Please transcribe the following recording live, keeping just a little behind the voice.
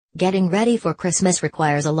Getting ready for Christmas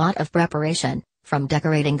requires a lot of preparation, from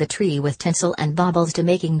decorating the tree with tinsel and baubles to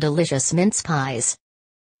making delicious mince pies.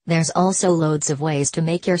 There's also loads of ways to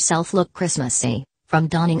make yourself look Christmassy, from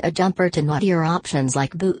donning a jumper to naughtier options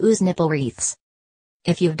like Boohoo's nipple wreaths.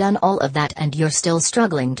 If you've done all of that and you're still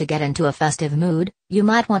struggling to get into a festive mood, you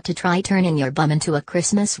might want to try turning your bum into a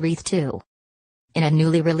Christmas wreath too. In a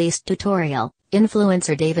newly released tutorial,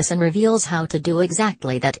 influencer Davison reveals how to do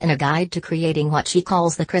exactly that in a guide to creating what she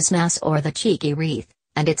calls the Christmas or the cheeky wreath,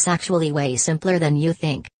 and it's actually way simpler than you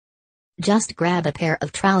think. Just grab a pair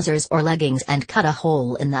of trousers or leggings and cut a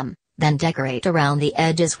hole in them, then decorate around the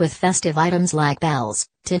edges with festive items like bells,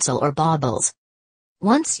 tinsel or baubles.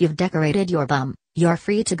 Once you've decorated your bum, you're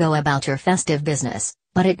free to go about your festive business,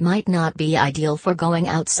 but it might not be ideal for going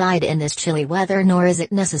outside in this chilly weather, nor is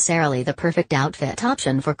it necessarily the perfect outfit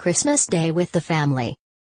option for Christmas Day with the family.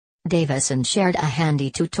 Davison shared a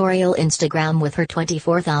handy tutorial Instagram with her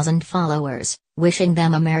 24,000 followers, wishing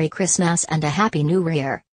them a Merry Christmas and a Happy New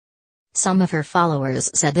Year. Some of her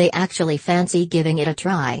followers said they actually fancy giving it a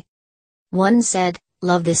try. One said,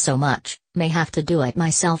 "Love this so much, may have to do it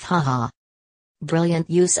myself, haha. Brilliant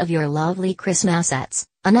use of your lovely Christmassets,"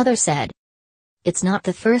 another said. It's not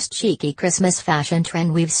the first cheeky Christmas fashion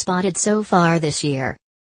trend we've spotted so far this year.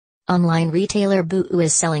 Online retailer Boohoo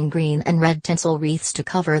is selling green and red tinsel wreaths to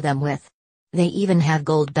cover them with. They even have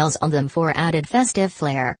gold bells on them for added festive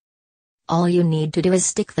flair. All you need to do is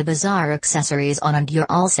stick the bizarre accessories on and you're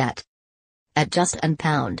all set. At just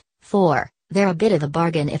 £1.4, they're a bit of a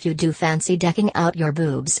bargain if you do fancy decking out your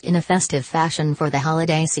boobs in a festive fashion for the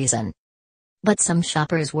holiday season. But some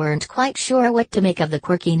shoppers weren't quite sure what to make of the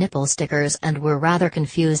quirky nipple stickers and were rather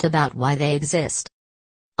confused about why they exist.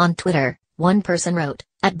 On Twitter, one person wrote,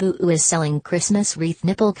 "Boohoo is selling Christmas wreath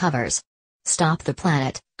nipple covers. Stop the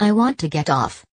planet, I want to get off."